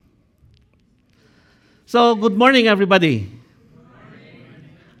So, good morning, everybody.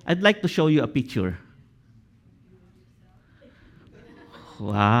 I'd like to show you a picture.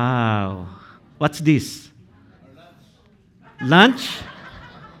 Wow. What's this? Lunch?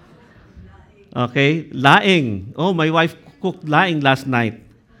 Okay. Laing. Oh, my wife cooked laing last night.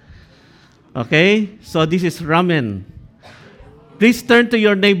 Okay. So, this is ramen. Please turn to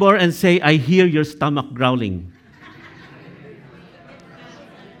your neighbor and say, I hear your stomach growling.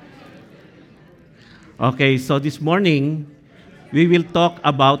 Okay. So, this morning, we will talk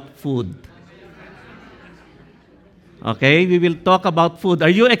about food. Okay, we will talk about food. Are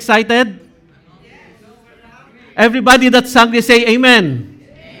you excited? Everybody that's hungry say amen.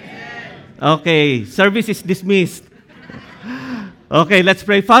 Okay, service is dismissed. Okay, let's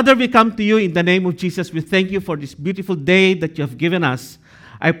pray. Father, we come to you in the name of Jesus. We thank you for this beautiful day that you have given us.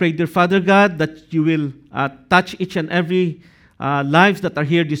 I pray, dear Father God, that you will touch each and every lives that are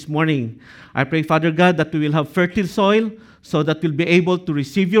here this morning. I pray, Father God, that we will have fertile soil so that we'll be able to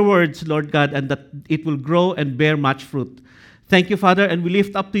receive your words, Lord God, and that it will grow and bear much fruit. Thank you, Father, and we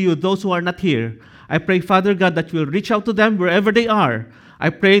lift up to you those who are not here. I pray, Father God, that you will reach out to them wherever they are. I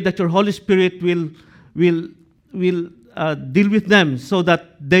pray that your Holy Spirit will deal with them so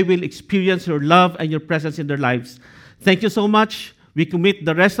that they will experience your love and your presence in their lives. Thank you so much. We commit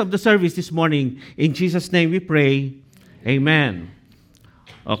the rest of the service this morning. In Jesus' name we pray. Amen.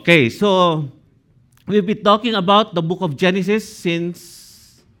 Okay, so we've been talking about the book of Genesis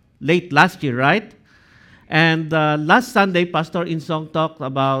since late last year, right? And last Sunday, Pastor Insong talked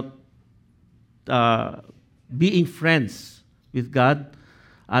about being friends with God,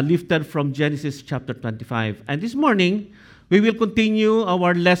 lifted from Genesis chapter 25. And this morning, we will continue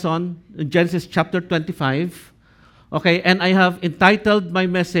our lesson in Genesis chapter 25. Okay, and I have entitled my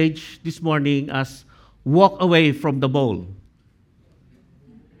message this morning as Walk Away from the Bowl.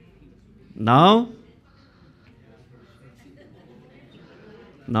 No?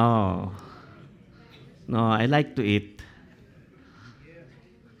 No. No, I like to eat.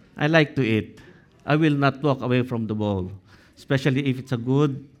 I like to eat. I will not walk away from the bowl, especially if it's a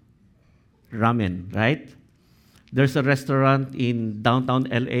good ramen, right? There's a restaurant in downtown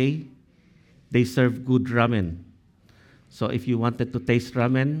LA. They serve good ramen. So if you wanted to taste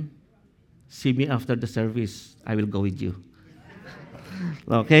ramen, see me after the service. I will go with you.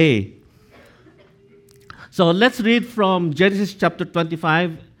 Okay. So let's read from Genesis chapter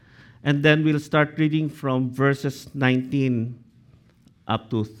 25, and then we'll start reading from verses 19 up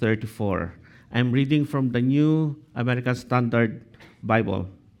to 34. I'm reading from the New American Standard Bible.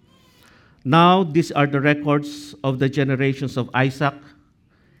 Now, these are the records of the generations of Isaac,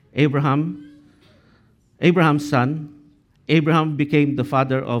 Abraham's son. Abraham became the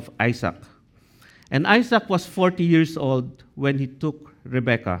father of Isaac. And Isaac was 40 years old when he took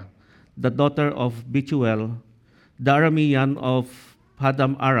Rebekah, the daughter of Bethuel, the Aramean of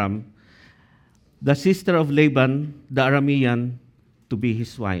Paddan Aram, the sister of Laban, the Aramean, to be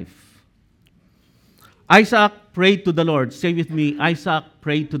his wife. Isaac prayed to the Lord. Say with me, Isaac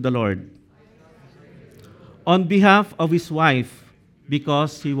prayed to the Lord on behalf of his wife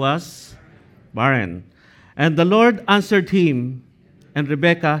because he was barren. And the Lord answered him, and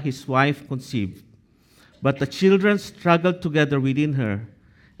Rebekah, his wife, conceived. But the children struggled together within her.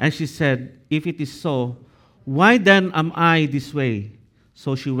 And she said, if it is so, why then am I this way?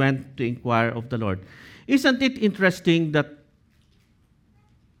 So she went to inquire of the Lord. Isn't it interesting that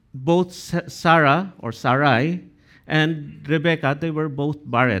both Sarah or Sarai and Rebekah, they were both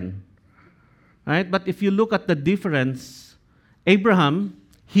barren, right? But if you look at the difference, Abraham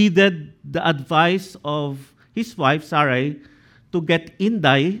heeded the advice of his wife Sarai to get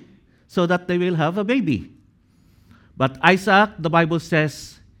Indai so that they will have a baby. But Isaac, the Bible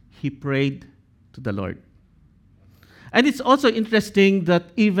says, he prayed to the Lord. And it's also interesting that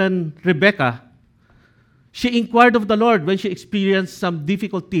even Rebekah, she inquired of the Lord when she experienced some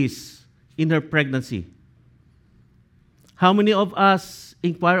difficulties in her pregnancy. How many of us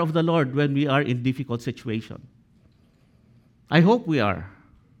inquire of the Lord when we are in difficult situation? I hope we are.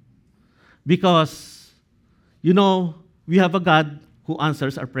 Because, we have a God who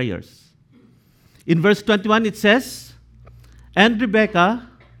answers our prayers. In verse 21, it says, and Rebekah,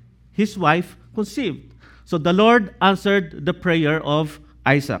 his wife, conceived. So the Lord answered the prayer of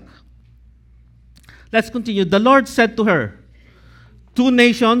Isaac. Let's continue. The Lord said to her, 2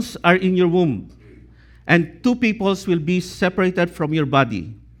 nations are in your womb, and 2 peoples will be separated from your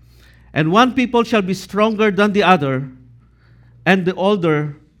body. And one people shall be stronger than the other, and the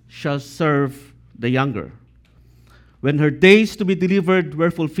older shall serve the younger. When her days to be delivered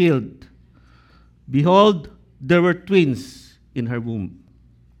were fulfilled, behold, there were twins in her womb.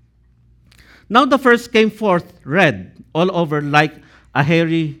 Now the first came forth red all over like a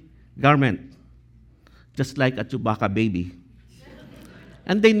hairy garment, just like a Chewbacca baby.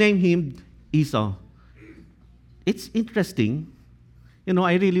 And they named him Esau. It's interesting. You know,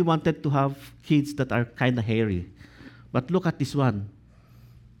 I really wanted to have kids that are kind of hairy. But look at this one.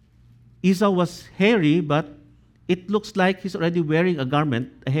 Esau was hairy, but it looks like he's already wearing a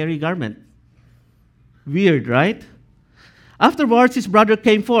garment, a hairy garment. Weird, right? Afterwards, his brother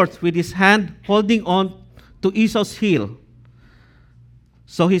came forth with his hand holding on to Esau's heel.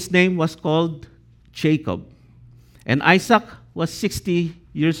 So his name was called Jacob. And Isaac was 60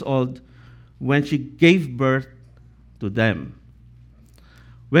 years old when she gave birth to them.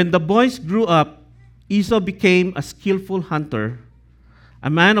 When the boys grew up, Esau became a skillful hunter,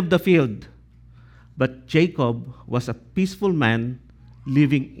 a man of the field, but Jacob was a peaceful man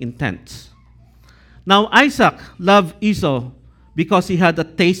living in tents. Now Isaac loved Esau because he had a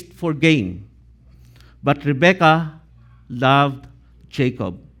taste for game, but Rebekah loved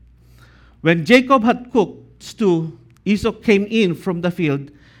Jacob. When Jacob had cooked stew, Esau came in from the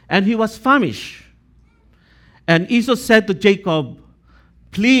field, and he was famished. And Esau said to Jacob,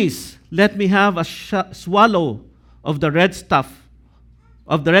 "Please let me have a swallow of the red stuff,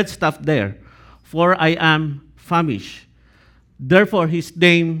 there, for I am famished." Therefore his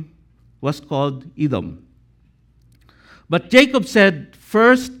name was called Edom. But Jacob said,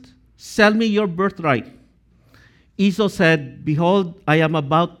 "First, sell me your birthright." Esau said, "Behold, I am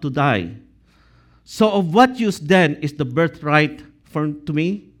about to die. So of what use then is the birthright to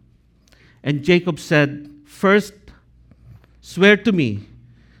me?" And Jacob said, "First, swear to me."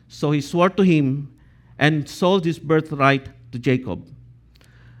 So he swore to him and sold his birthright to Jacob.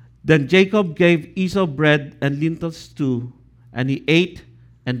 Then Jacob gave Esau bread and lentil stew, and he ate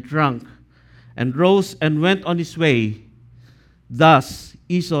and drank, and rose and went on his way. Thus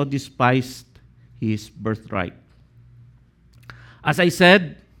Esau despised his birthright. As I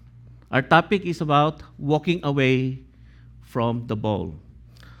said, our topic is about walking away from the ball.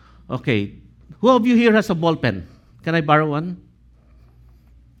 Okay, who of you here has a ball pen? Can I borrow one?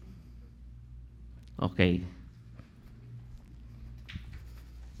 Okay.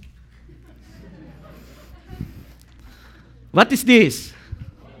 What is this?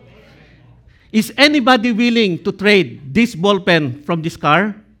 Is anybody willing to trade this ball pen from this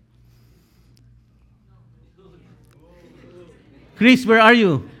car? Chris, where are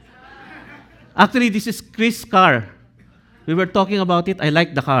you? Actually, this is Chris' car. We were talking about it. I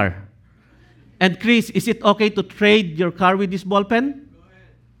like the car. And Chris, is it okay to trade your car with this ball pen?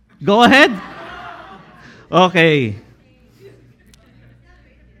 Go ahead. Okay.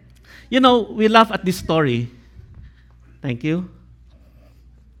 You know, we laugh at this story. Thank you.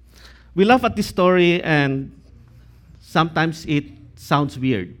 We laugh at this story, and sometimes it sounds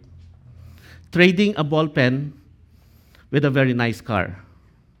weird. Trading a ball pen with a very nice car.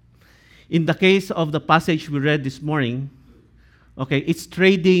 In the case of the passage we read this morning, okay, it's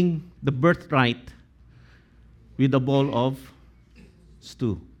trading the birthright with a bowl of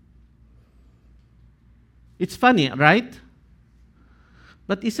stew. It's funny, right?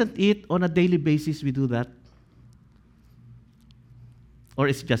 But isn't it on a daily basis we do that? Or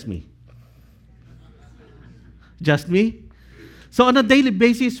is it just me? Just me? So on a daily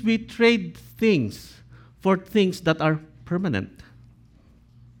basis, we trade things for things that are permanent.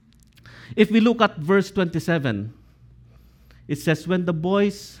 If we look at verse 27, it says, when the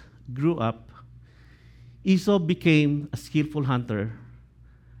boys grew up, Esau became a skillful hunter,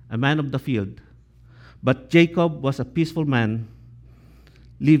 a man of the field, but Jacob was a peaceful man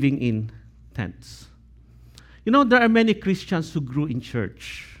living in tents. You know, there are many Christians who grew in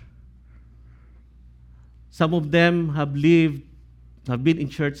church. Some of them have been in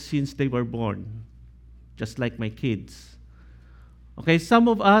church since they were born, just like my kids. Okay, some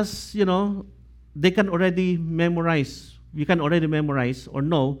of us, you know, we can already memorize or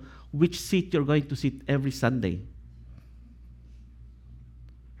know which seat you're going to sit every Sunday.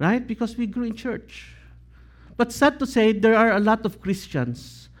 Right? Because we grew in church. But sad to say, there are a lot of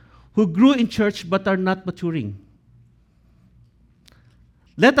Christians who grew in church but are not maturing.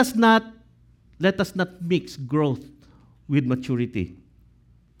 Let us not mix growth with maturity.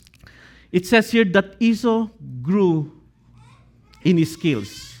 It says here that Esau grew in his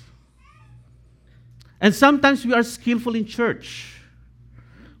skills. And sometimes we are skillful in church.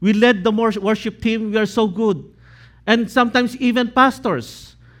 We led the worship team, we are so good. And sometimes even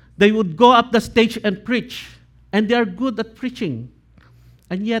pastors, they would go up the stage and preach, and they are good at preaching,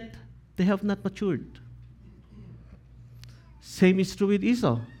 and yet they have not matured. Same is true with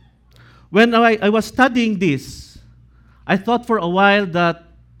Esau. When I was studying this, I thought for a while that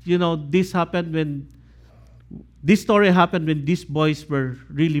this story happened when these boys were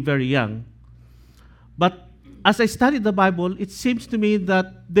really very young. But as I studied the Bible, it seems to me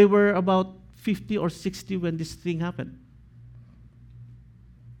that they were about 50 or 60 when this thing happened.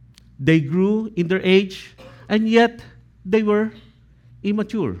 They grew in their age, and yet they were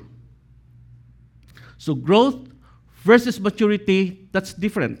immature. So growth versus maturity, that's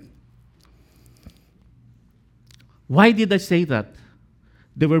different. Why did I say that?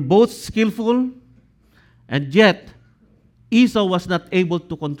 They were both skillful, and yet Esau was not able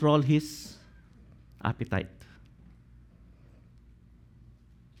to control his appetite.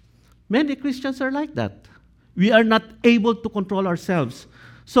 Many Christians are like that. We are not able to control ourselves.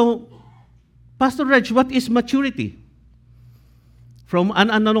 So, Pastor Reg, what is maturity? From an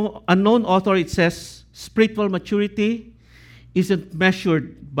unknown author, it says, spiritual maturity isn't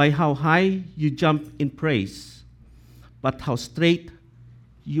measured by how high you jump in praise, but how straight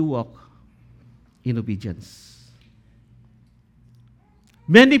you walk in obedience.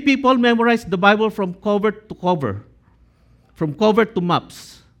 Many people memorize the Bible from cover to cover, from cover to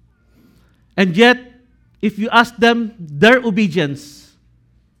maps. And yet, if you ask them their obedience,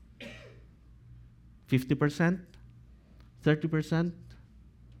 50%, 30%,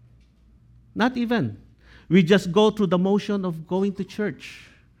 not even. We just go through the motion of going to church.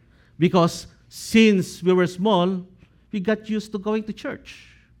 Because since we were small, we got used to going to church.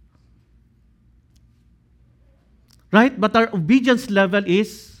 Right? But our obedience level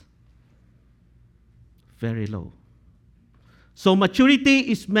is very low. So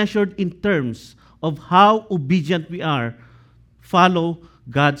maturity is measured in terms of how obedient we are, follow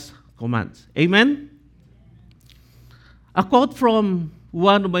God's commands. Amen? A quote from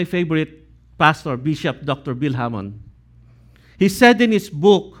one of my favorite pastor, Bishop Dr. Bill Hammond. He said in his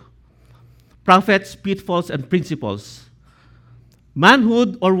book, Prophets, Pitfalls, and Principles,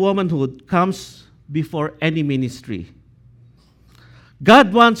 manhood or womanhood comes before any ministry.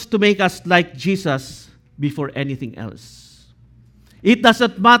 God wants to make us like Jesus before anything else. It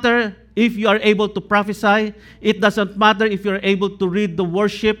doesn't matter if you are able to prophesy. It doesn't matter if you're able to read the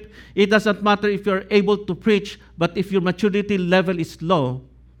worship. It doesn't matter if you're able to preach. But if your maturity level is low,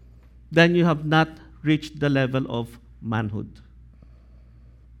 then you have not reached the level of manhood.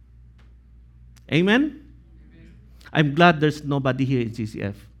 Amen? I'm glad there's nobody here in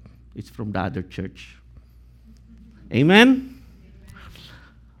CCF. It's from the other church. Amen?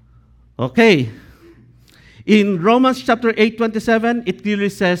 Okay. In Romans chapter 8:27, it clearly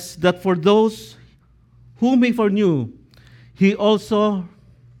says that for those whom he foreknew, he also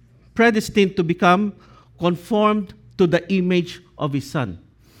predestined to become conformed to the image of his Son.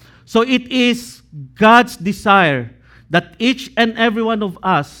 So it is God's desire that each and every one of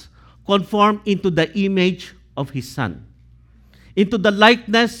us conform into the image of his Son, into the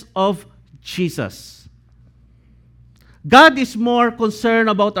likeness of Jesus. God is more concerned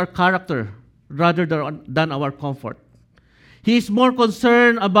about our character rather than our comfort. He is more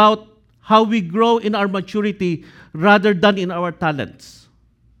concerned about how we grow in our maturity rather than in our talents.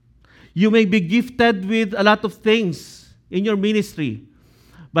 You may be gifted with a lot of things in your ministry,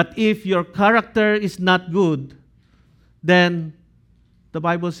 but if your character is not good, then the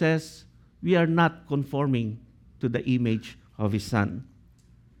Bible says we are not conforming to the image of his Son.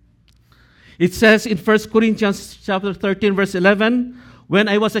 It says in 1 Corinthians chapter 13, verse 11, when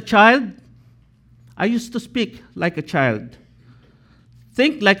I was a child, I used to speak like a child,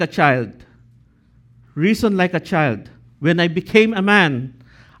 think like a child, reason like a child. When I became a man,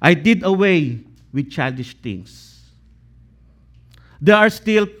 I did away with childish things. There are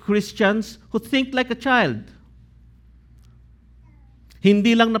still Christians who think like a child.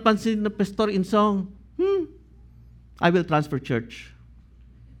 Hindi lang napansin ng Pastor Insong, I will transfer church.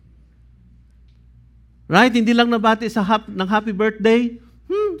 Right? Hindi lang nabati sa ng happy birthday,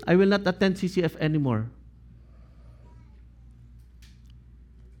 I will not attend CCF anymore.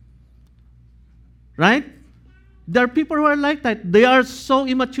 Right? There are people who are like that. They are so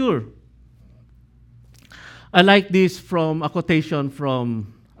immature. I like this from a quotation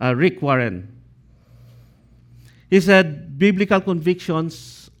from Rick Warren. He said, biblical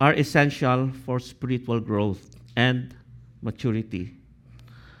convictions are essential for spiritual growth and maturity.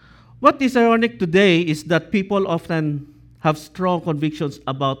 What is ironic today is that people often have strong convictions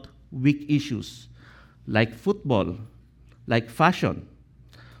about weak issues, like football, like fashion,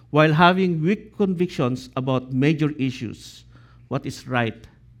 while having weak convictions about major issues, what is right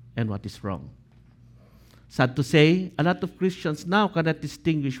and what is wrong. Sad to say, a lot of Christians now cannot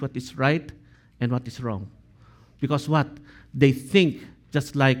distinguish what is right and what is wrong. Because what? They think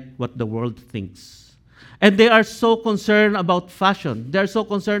just like what the world thinks. And they are so concerned about fashion. They are so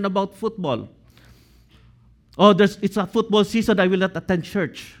concerned about football. Oh, it's a football season, I will not attend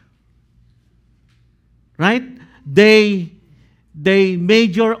church. Right? They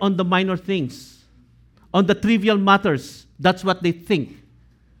major on the minor things, on the trivial matters. That's what they think.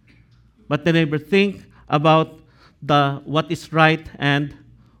 But they never think about what is right and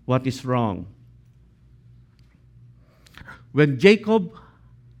what is wrong. When Jacob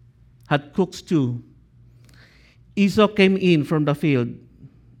had cooked stew, Esau came in from the field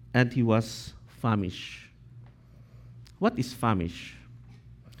and he was famished. What is famished?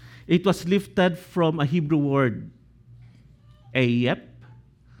 It was lifted from a Hebrew word, ayep.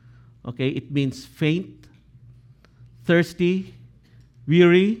 Okay, it means faint, thirsty,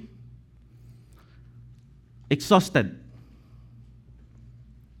 weary, exhausted.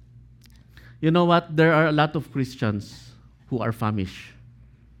 You know what? There are a lot of Christians who are famished,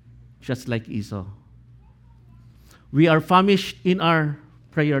 just like Esau. We are famished in our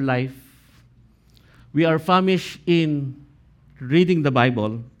prayer life. We are famished in reading the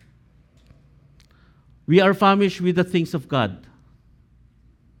Bible. We are famished with the things of God.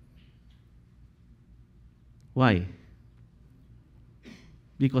 Why?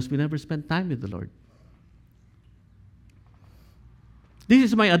 Because we never spend time with the Lord. This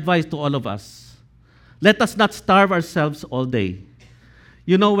is my advice to all of us. Let us not starve ourselves all day.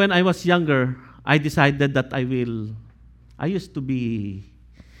 You know, when I was younger, I decided that I used to be,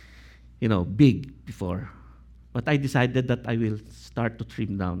 big before. But I decided that I will start to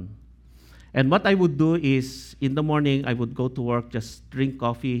trim down. And what I would do is, in the morning, I would go to work, just drink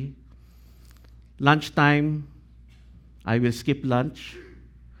coffee. Lunchtime, I will skip lunch.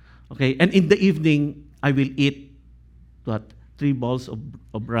 Okay, and in the evening, I will eat, 3 bowls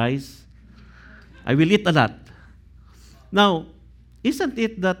of rice. I will eat a lot. Now, isn't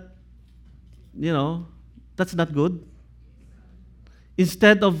it that, that's not good?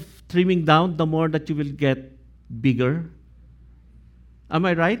 Instead of trimming down, the more that you will get bigger. Am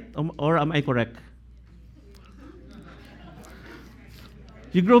I right or am I correct?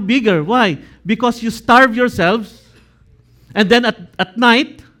 You grow bigger. Why? Because you starve yourselves, and then at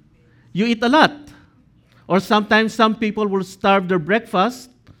night, you eat a lot. Or sometimes some people will starve their breakfast,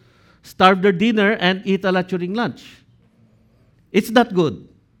 starve their dinner, and eat a lot during lunch. It's not good.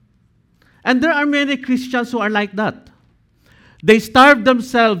 And there are many Christians who are like that. They starve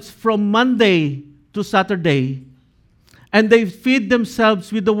themselves from Monday to Saturday, and they feed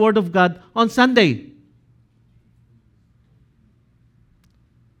themselves with the Word of God on Sunday.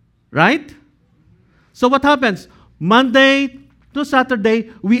 Right? So what happens? Monday to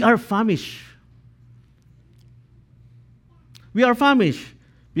Saturday, we are famished. We are famished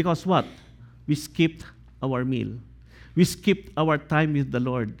because what? We skipped our meal. We skipped our time with the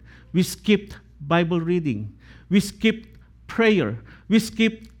Lord. We skipped Bible reading. We skipped prayer. We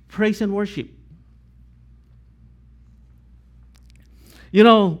skipped praise and worship.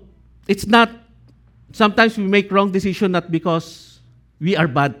 It's not, sometimes we make wrong decisions not because we are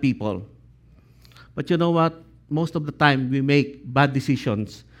bad people. But you know what? Most of the time we make bad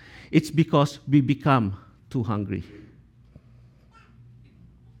decisions. It's because we become too hungry.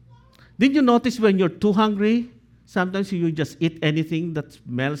 Did you notice when you're too hungry, sometimes you just eat anything that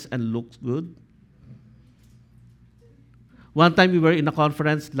smells and looks good? One time we were in a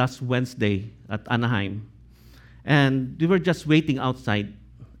conference last Wednesday at Anaheim, and we were just waiting outside,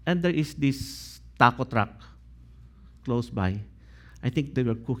 and there is this taco truck close by. I think they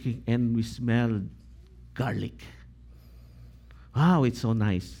were cooking, and we smelled garlic. Wow, it's so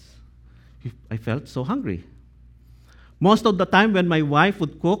nice. I felt so hungry. Most of the time when my wife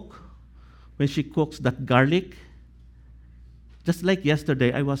would cook, when she cooks that garlic, just like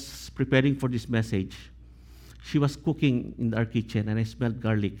yesterday, I was preparing for this message. She was cooking in our kitchen, and I smelled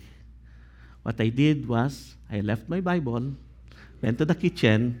garlic. What I did was, I left my Bible, went to the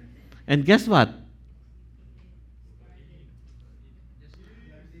kitchen, and guess what?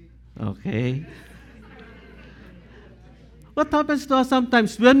 Okay. What happens to us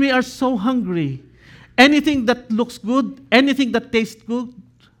sometimes when we are so hungry? Anything that looks good, anything that tastes good,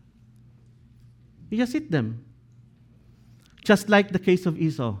 we just eat them. Just like the case of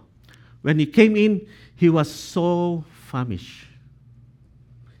Esau. When he came in, he was so famished.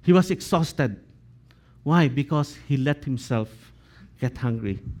 He was exhausted. Why? Because he let himself get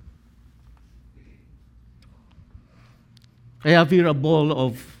hungry. I have here a bowl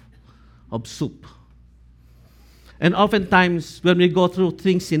of soup. And oftentimes, when we go through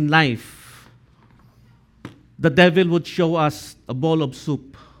things in life, the devil would show us a bowl of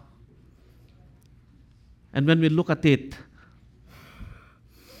soup. And when we look at it,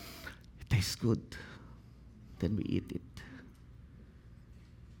 it tastes good. then we eat it.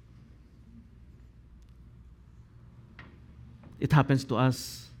 It happens to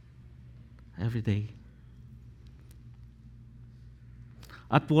us every day.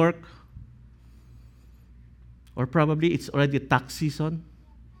 At work, or probably it's already tax season,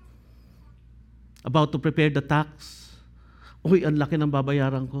 about to prepare the tax. Uy, ang laki ng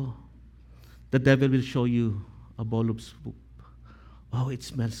babayaran ko. The devil will show you a bowl of soup. Oh, it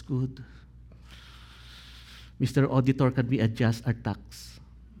smells good. Mr. Auditor, can we adjust our tax?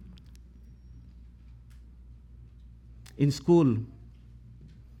 In school,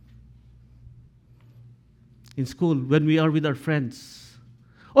 when we are with our friends,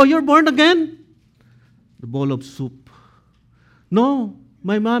 oh, you're born again? The bowl of soup. No,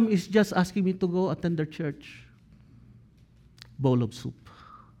 my mom is just asking me to go attend their church. Bowl of soup.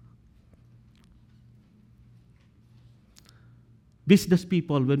 Business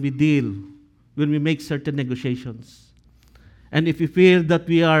people, when we make certain negotiations, and if we feel that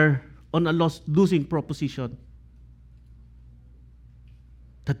we are on a losing proposition,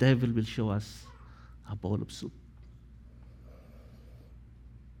 the devil will show us a bowl of soup.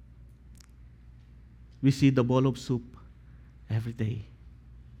 We see the bowl of soup every day.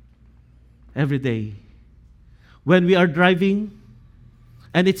 Every day. When we are driving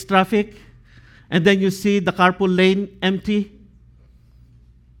and it's traffic, and then you see the carpool lane empty,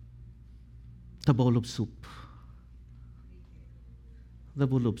 the bowl of soup. The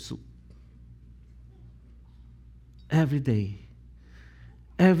bowl of soup. Every day.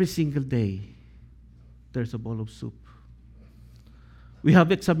 Every single day, there's a bowl of soup. We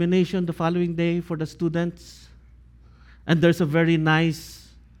have examination the following day for the students, and there's a very nice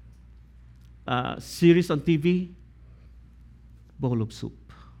series on TV, bowl of soup.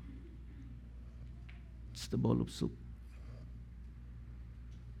 It's the bowl of soup.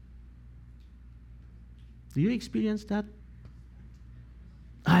 Do you experience that?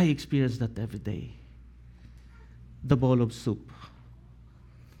 I experience that every day. The bowl of soup.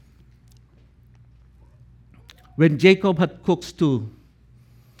 When Jacob had cooked stew,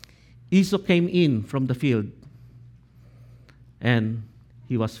 Esau came in from the field, and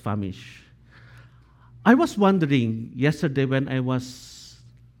he was famished. I was wondering yesterday when I was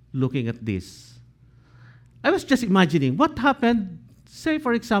looking at this, I was just imagining what happened. Say,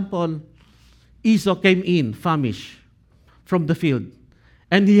 for example, Esau came in famished from the field,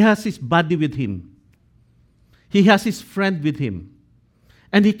 and he has his buddy with him. He has his friend with him,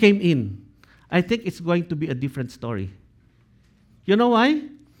 and he came in. I think it's going to be a different story. You know why?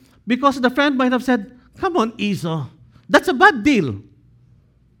 Because the friend might have said, come on, Esau, that's a bad deal.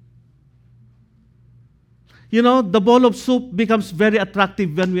 You know, the bowl of soup becomes very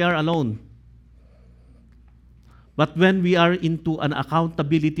attractive when we are alone. But when we are into an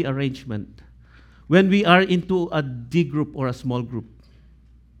accountability arrangement, when we are into a D group or a small group,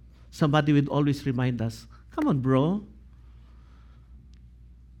 somebody will always remind us, come on, bro.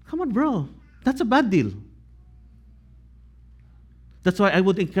 Come on, bro. That's a bad deal. That's why I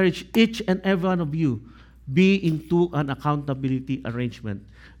would encourage each and every one of you, be into an accountability arrangement.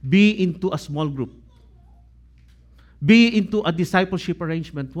 Be into a small group. Be into a discipleship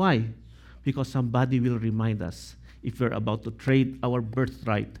arrangement. Why? Because somebody will remind us if we're about to trade our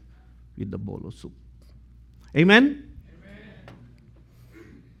birthright with the bowl of soup. Amen?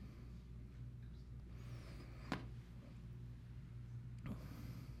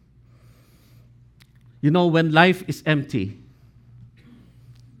 You know, when life is empty,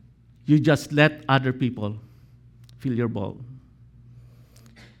 you just let other people fill your bowl.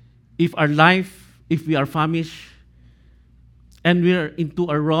 If we are famished, and we are into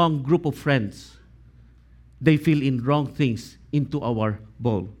a wrong group of friends, they fill in wrong things into our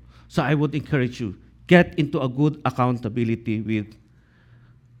bowl. So I would encourage you, get into a good accountability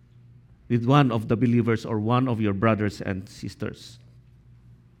with one of the believers or one of your brothers and sisters.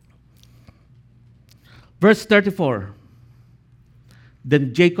 Verse 34,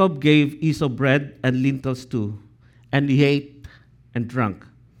 then Jacob gave Esau bread and lentils too, and he ate and drank,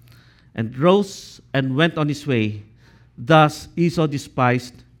 and rose and went on his way. Thus Esau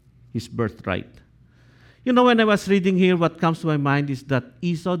despised his birthright. You know, when I was reading here, what comes to my mind is that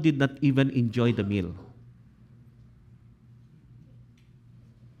Esau did not even enjoy the meal.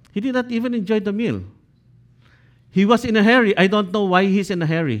 He did not even enjoy the meal. He was in a hurry. I don't know why he's in a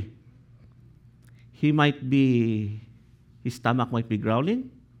hurry. His stomach might be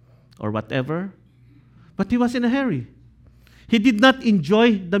growling or whatever, but he was in a hurry. He did not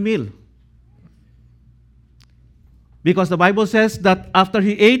enjoy the meal. Because the Bible says that after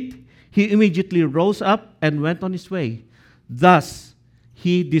he ate, he immediately rose up and went on his way. Thus,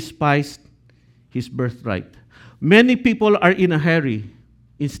 he despised his birthright. Many people are in a hurry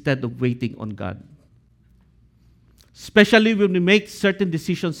instead of waiting on God. Especially when we make certain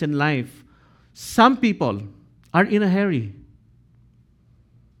decisions in life, some people are in a hurry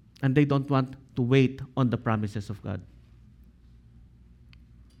and they don't want to wait on the promises of God.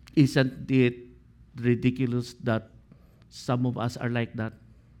 Isn't it ridiculous that some of us are like that?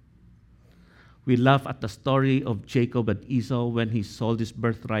 We laugh at the story of Jacob and Esau when he sold his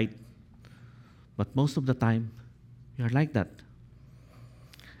birthright. But most of the time, we are like that.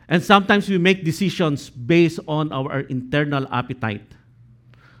 And sometimes we make decisions based on our internal appetite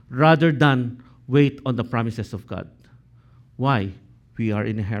rather than wait on the promises of God. Why? We are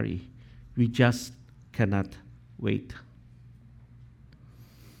in a hurry. We just cannot wait.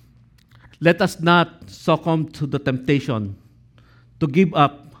 Let us not succumb to the temptation to give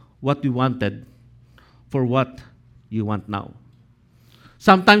up what we wanted for what you want now.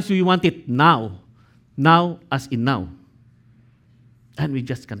 Sometimes we want it now as in now. And we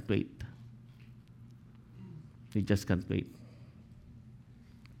just can't wait. We just can't wait.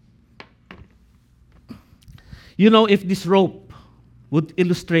 You know, if this rope would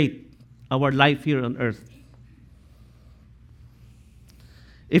illustrate our life here on earth,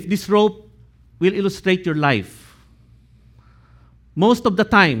 if this rope will illustrate your life, most of the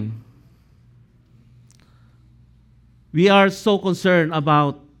time, we are so concerned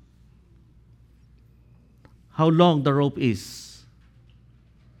about how long the rope is.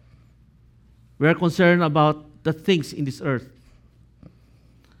 We are concerned about the things in this earth.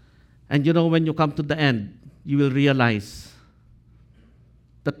 And you know, when you come to the end, you will realize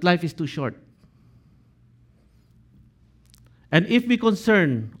that life is too short. And if we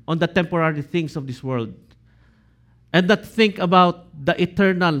concern on the temporary things of this world and not think about the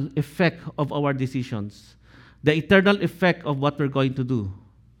eternal effect of our decisions, the eternal effect of what we're going to do,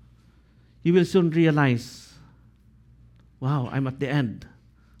 you will soon realize, wow, I'm at the end.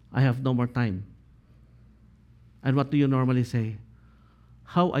 I have no more time. And what do you normally say?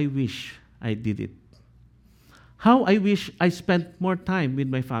 How I wish I did it. How I wish I spent more time with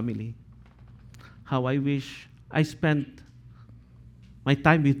my family. How I wish I spent my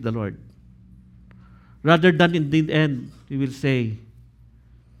time with the Lord. Rather than in the end, we will say,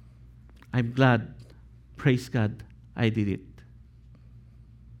 I'm glad, praise God, I did it.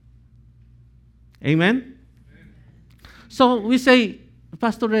 Amen? So we say,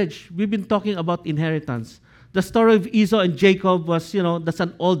 Pastor Reg, we've been talking about inheritance. The story of Esau and Jacob was, that's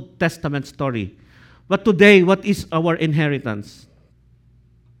an Old Testament story. But today, what is our inheritance?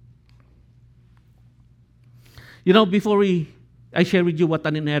 Before I share with you what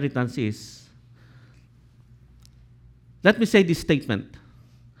an inheritance is, let me say this statement,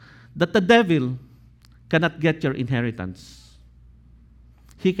 that the devil cannot get your inheritance.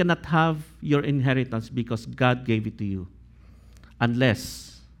 He cannot have your inheritance because God gave it to you,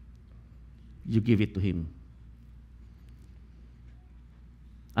 unless you give it to him.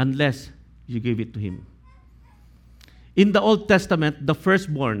 Unless you give it to him. In the Old Testament, the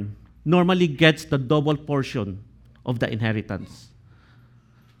firstborn normally gets the double portion of the inheritance.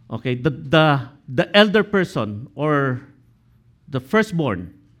 Okay, the elder person or the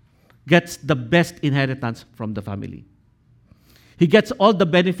firstborn gets the best inheritance from the family. He gets all the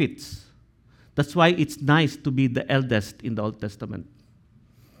benefits. That's why it's nice to be the eldest in the Old Testament.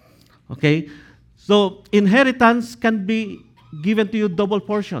 Okay, so inheritance can be given to you double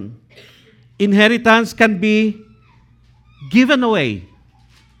portion. Inheritance can be given away.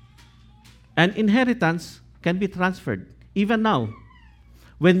 And inheritance can be transferred. Even now,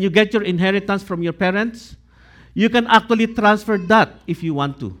 when you get your inheritance from your parents, you can actually transfer that if you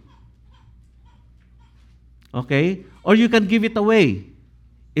want to. Okay? Or you can give it away.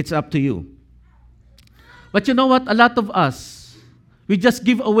 It's up to you. But you know what? A lot of us, we just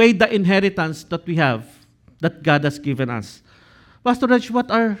give away the inheritance that we have, that God has given us. Pastor Raj,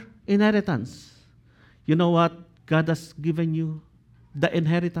 what are inheritance? You know what? God has given you the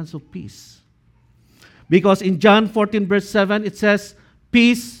inheritance of peace. Because in John 14 verse 7, it says,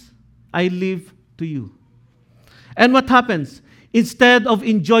 peace I leave to you. And what happens? Instead of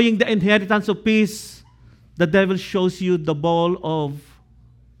enjoying the inheritance of peace, the devil shows you the ball of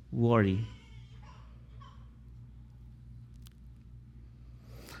worry.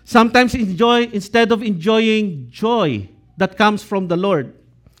 Sometimes instead of enjoying joy that comes from the Lord,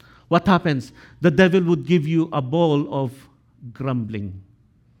 what happens? The devil would give you a bowl of grumbling.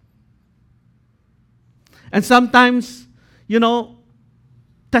 And sometimes,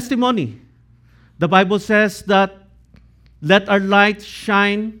 testimony. The Bible says that let our light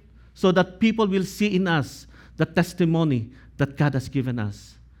shine so that people will see in us the testimony that God has given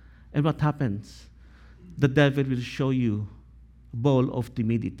us. And what happens? the devil will show you a bowl of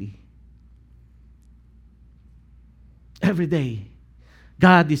timidity. Every day,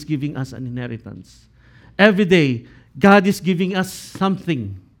 God is giving us an inheritance. Every day, God is giving us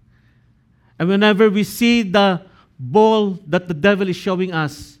something. And whenever we see the bowl that the devil is showing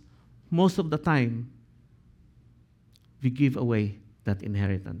us, most of the time, we give away that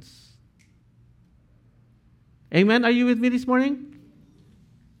inheritance. Amen? Are you with me this morning?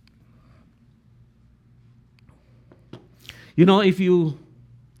 You know, if you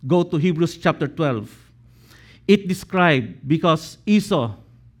go to Hebrews chapter 12, it describes because Esau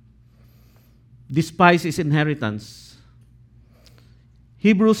despised his inheritance.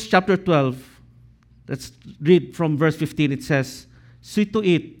 Hebrews chapter 12, let's read from verse 15. It says, "See to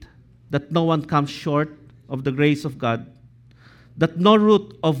it that no one comes short of the grace of God, that no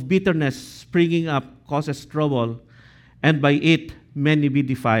root of bitterness springing up causes trouble, and by it many be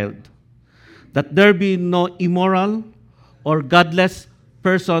defiled. That there be no immoral or godless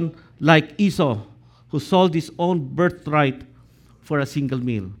person like Esau, who sold his own birthright for a single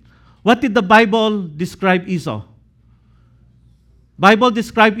meal." What did the Bible describe Esau? Bible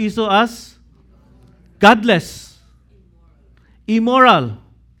described Esau as godless, immoral.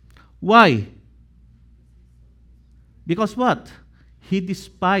 Why? Because what? He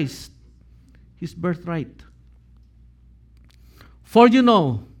despised his birthright. For you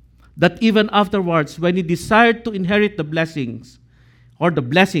know that even afterwards, when he desired to inherit the blessings, or the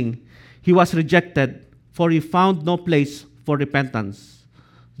blessing, he was rejected, for he found no place for repentance,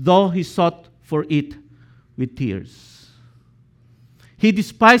 though he sought for it with tears. He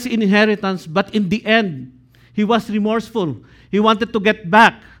despised inheritance, but in the end, he was remorseful. He wanted to get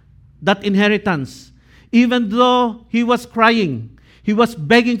back that inheritance. Even though he was crying, he was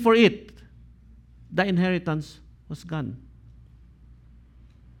begging for it, the inheritance was gone.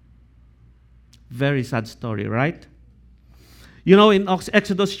 Very sad story, right? You know, in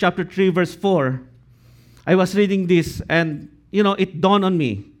Exodus chapter 3, verse 4, I was reading this and, it dawned on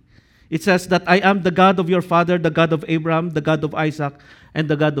me. It says that I am the God of your father, the God of Abraham, the God of Isaac, and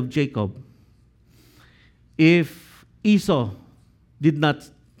the God of Jacob. If Esau did not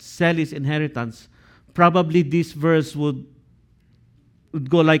sell his inheritance, probably this verse would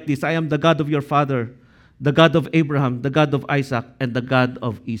go like this: I am the God of your father, the God of Abraham, the God of Isaac, and the God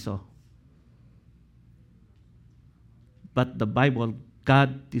of Esau. But the Bible,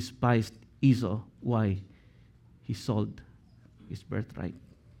 God despised Esau. Why? He sold his birthright.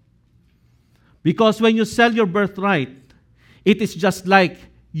 Because when you sell your birthright, it is just like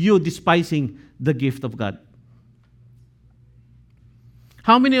you despising the gift of God.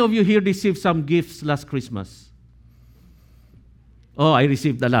 How many of you here received some gifts last Christmas? Oh, I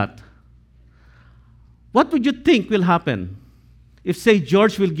received a lot. What would you think will happen if, say,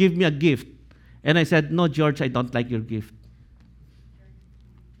 George will give me a gift, and I said, "No, George, I don't like your gift"?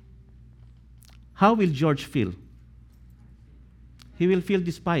 How will George feel? He will feel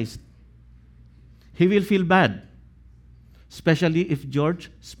despised. He will feel bad, especially if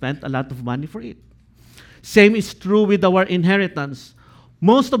George spent a lot of money for it. Same is true with our inheritance.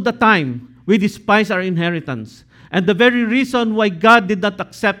 Most of the time, we despise our inheritance. And the very reason why God did not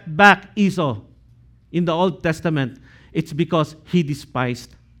accept back Esau in the Old Testament, it's because he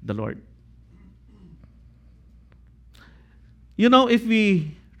despised the Lord. You know, if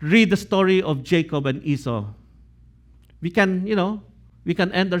we read the story of Jacob and Esau, we can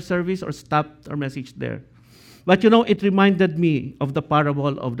end our service or stop our message there. But it reminded me of the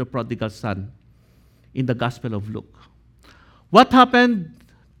parable of the prodigal son in the Gospel of Luke. What happened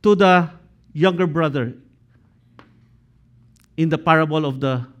to the younger brother in the parable of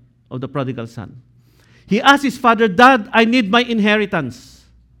the prodigal son? He asked his father, "Dad, I need my inheritance.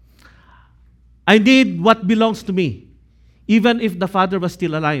 I need what belongs to me," even if the father was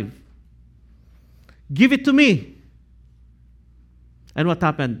still alive. "Give it to me." And what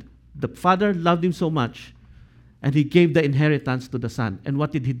happened? The father loved him so much, and he gave the inheritance to the son. And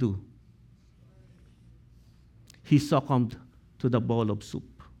what did he do? He succumbed to the bowl of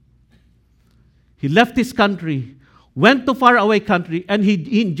soup. He left his country, went to faraway country, and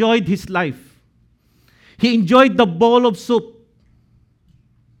he enjoyed his life. He enjoyed the bowl of soup.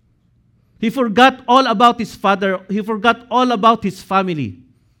 He forgot all about his father. He forgot all about his family.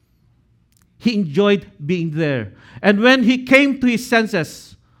 He enjoyed being there. And when he came to his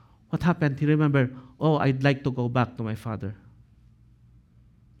senses, what happened? He remembered, "Oh, I'd like to go back to my father."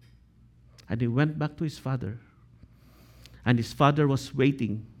 And he went back to his father. And his father was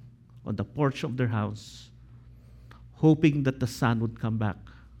waiting on the porch of their house, hoping that the son would come back.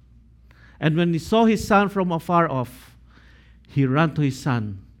 And when he saw his son from afar off, he ran to his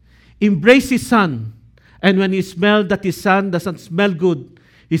son, embraced his son, And when he smelled that his son doesn't smell good,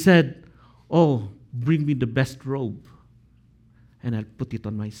 he said, "Oh, bring me the best robe, and I'll put it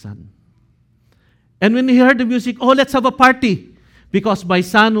on my son." And when he heard the music, "Oh, let's have a party, because my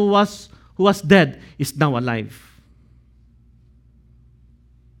son who was dead is now alive."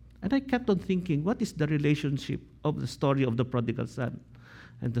 And I kept on thinking, what is the relationship of the story of the prodigal son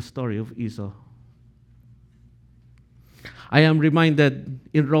and the story of Esau? I am reminded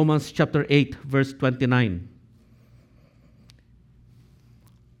in Romans chapter 8, verse 29.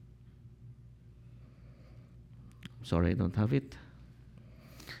 Sorry, I don't have it.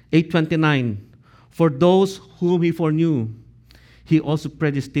 8:29. For those whom he foreknew, he also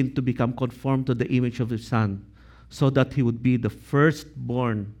predestined to become conformed to the image of his son, so that he would be the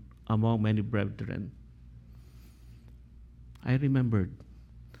firstborn among many brethren. I remembered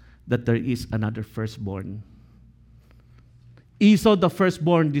that there is another firstborn. Esau, the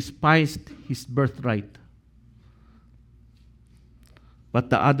firstborn, despised his birthright. But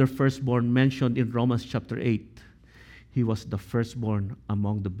the other firstborn mentioned in Romans chapter 8, he was the firstborn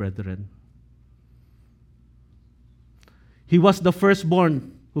among the brethren. He was the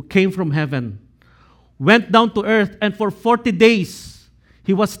firstborn who came from heaven, went down to earth, and for 40 days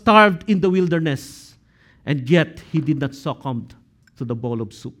he was starved in the wilderness, and yet he did not succumb to the bowl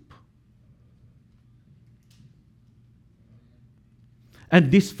of soup. And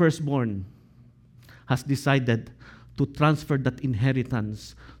this firstborn has decided to transfer that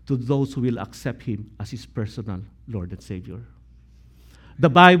inheritance to those who will accept him as his personal Lord and Savior. The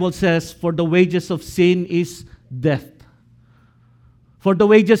Bible says, "For the wages of sin is death. For the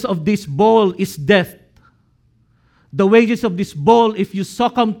wages of this bowl is death. The wages of this bowl, if you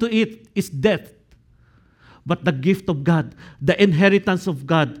succumb to it, is death. But the gift of God, the inheritance of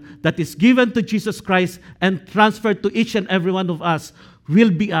God that is given to Jesus Christ and transferred to each and every one of us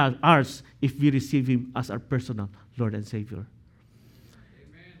will be ours if we receive him as our personal Lord and Savior."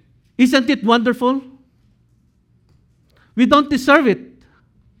 Amen. Isn't it wonderful? We don't deserve it.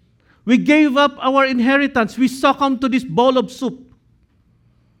 We gave up our inheritance. We succumbed to this bowl of soup.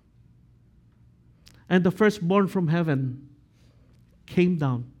 And the firstborn from heaven came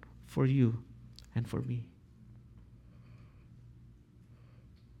down for you and for me.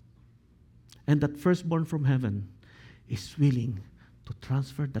 And that firstborn from heaven is willing to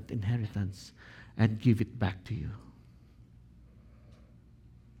transfer that inheritance and give it back to you.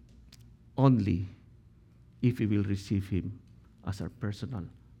 Only if we will receive him as our personal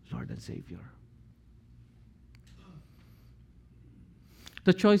Lord and Savior.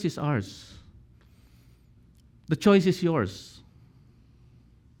 The choice is ours. The choice is yours.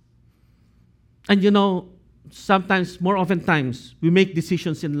 And you know, sometimes, more often times, we make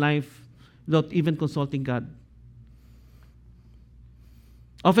decisions in life without even consulting God.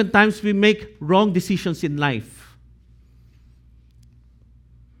 Oftentimes, we make wrong decisions in life.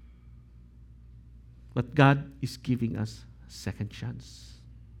 But God is giving us a second chance.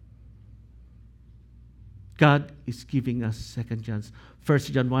 God is giving us a second chance.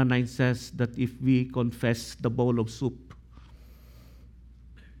 1 John 1:9 says that if we confess the bowl of soup,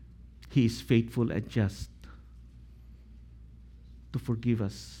 he is faithful and just to forgive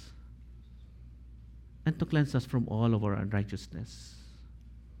us and to cleanse us from all of our unrighteousness.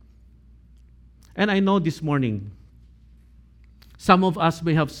 And I know this morning, some of us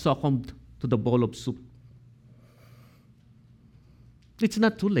may have succumbed to the bowl of soup. It's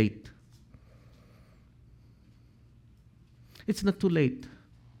not too late. It's not too late.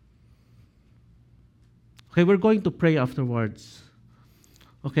 Okay, we're going to pray afterwards.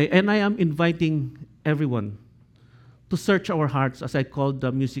 Okay, and I am inviting everyone to search our hearts as I called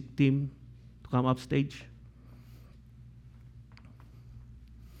the music team to come up stage.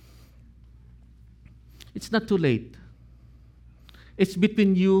 It's not too late. It's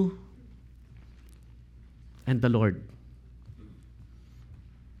between you and the Lord.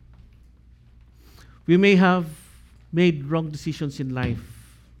 We may have made wrong decisions in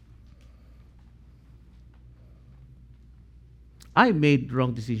life. I made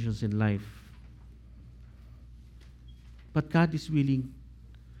wrong decisions in life. But God is willing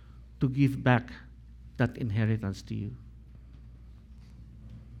to give back that inheritance to you.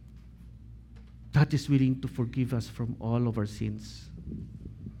 God is willing to forgive us from all of our sins.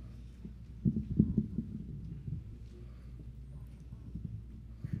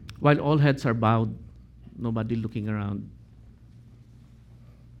 While all heads are bowed, nobody looking around,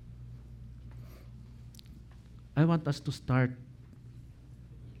 I want us to start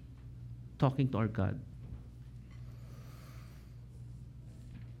talking to our God.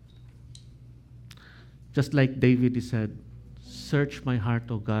 Just like David, he said, "Search my heart,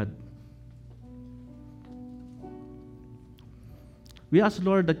 O God, We ask,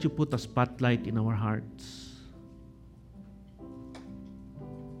 Lord, that you put a spotlight in our hearts.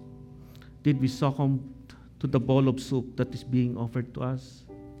 Did we succumb to the bowl of soup that is being offered to us?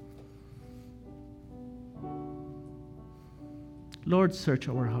 Lord, search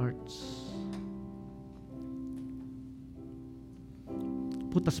our hearts.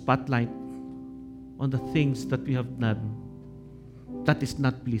 Put a spotlight on the things that we have done that is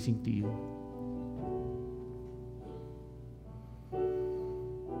not pleasing to you.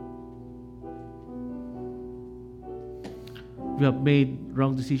 We have made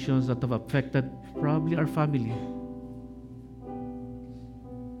wrong decisions that have affected probably our family.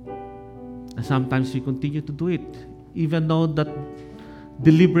 And sometimes we continue to do it, even though that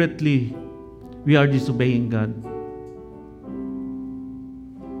deliberately we are disobeying God.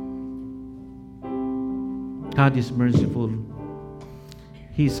 God is merciful.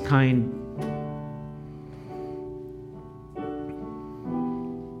 He is kind.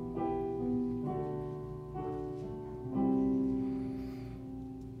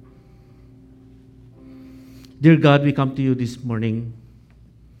 Dear God, we come to you this morning.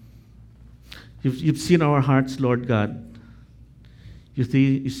 You've seen our hearts, Lord God. You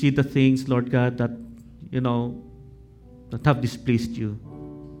see the things, Lord God, that, that have displeased you.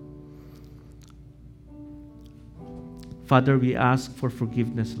 Father, we ask for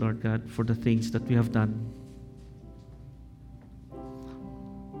forgiveness, Lord God, for the things that we have done.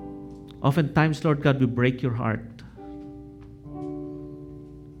 Oftentimes, Lord God, we break your heart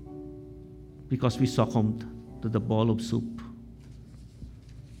because we succumbed to the bowl of soup.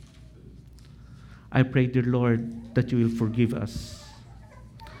 I pray, dear Lord, that you will forgive us.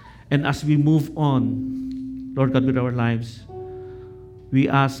 And as we move on, Lord God, with our lives, we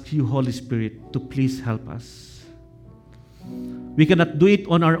ask you, Holy Spirit, to please help us. We cannot do it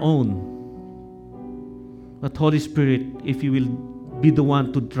on our own. But Holy Spirit, if you will be the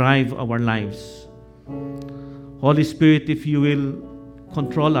one to drive our lives. Holy Spirit, if you will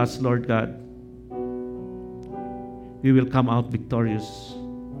control us, Lord God, we will come out victorious.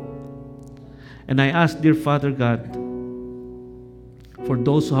 And I ask, dear Father God, for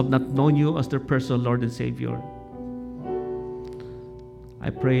those who have not known you as their personal Lord and Savior, I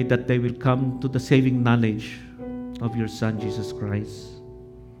pray that they will come to the saving knowledge of your Son, Jesus Christ.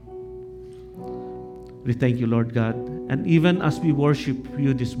 We thank you, Lord God. And even as we worship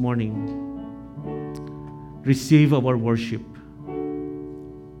you this morning, receive our worship.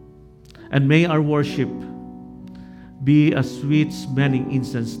 And may our worship be a sweet smelling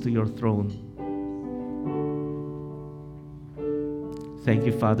incense to your throne. Thank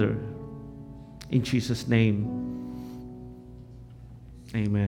you, Father. In Jesus' name, amen.